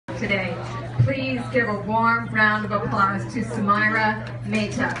today. Please give a warm round of applause to Samaira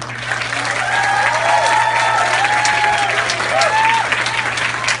Mehta.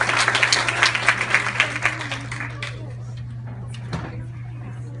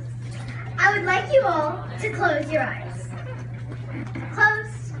 I would like you all to close your eyes.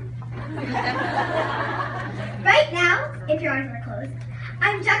 Closed. Right now, if your eyes are closed,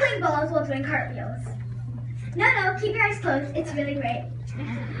 I'm juggling balls while doing cartwheels. No, keep your eyes closed. It's really great.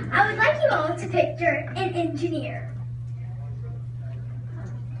 I would like you all to picture an engineer.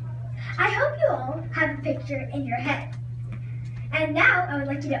 I hope you all have a picture in your head. And now I would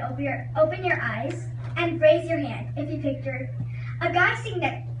like you to open your eyes and raise your hand if you picture a guy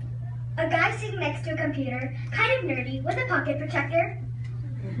sitting next to a computer, kind of nerdy, with a pocket protector.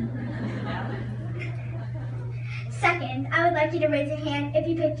 Second, I would like you to raise your hand if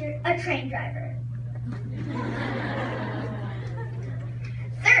you picture a train driver.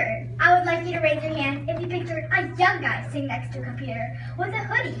 Third, I would like you to raise your hand if you picture a young guy sitting next to a computer with a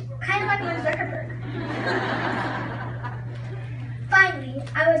hoodie, kind of like Mark Zuckerberg. Finally,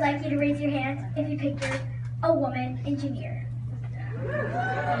 I would like you to raise your hand if you picture a woman engineer.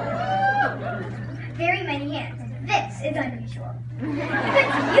 Very many hands. This is unusual.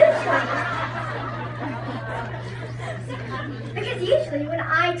 Because usually when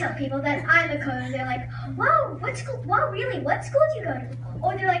I tell people that I'm a coder, they're like, wow, what school do you go to?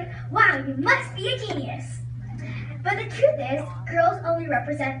 Or they're like, wow, you must be a genius. But the truth is, girls only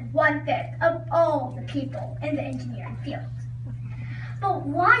represent 1/5 of all the people in the engineering field. But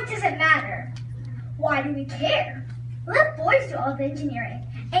why does it matter? Why do we care? Let boys do all the engineering.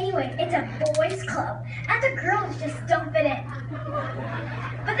 Anyway, it's a boys' club, and the girls just don't fit in.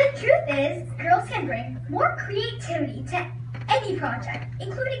 But the truth is, girls can bring more creativity to any project,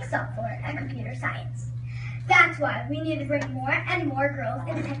 including software and computer science. That's why we need to bring more and more girls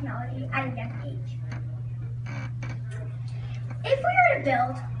into technology at a young age. If we were to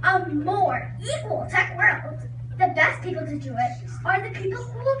build a more equal tech world, the best people to do it are the people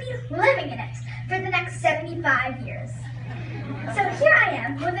who will be living in it for the next 75 years. So here I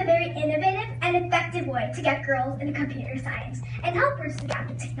am with a very innovative and effective way to get girls into computer science and help bridge the gap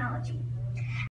in technology.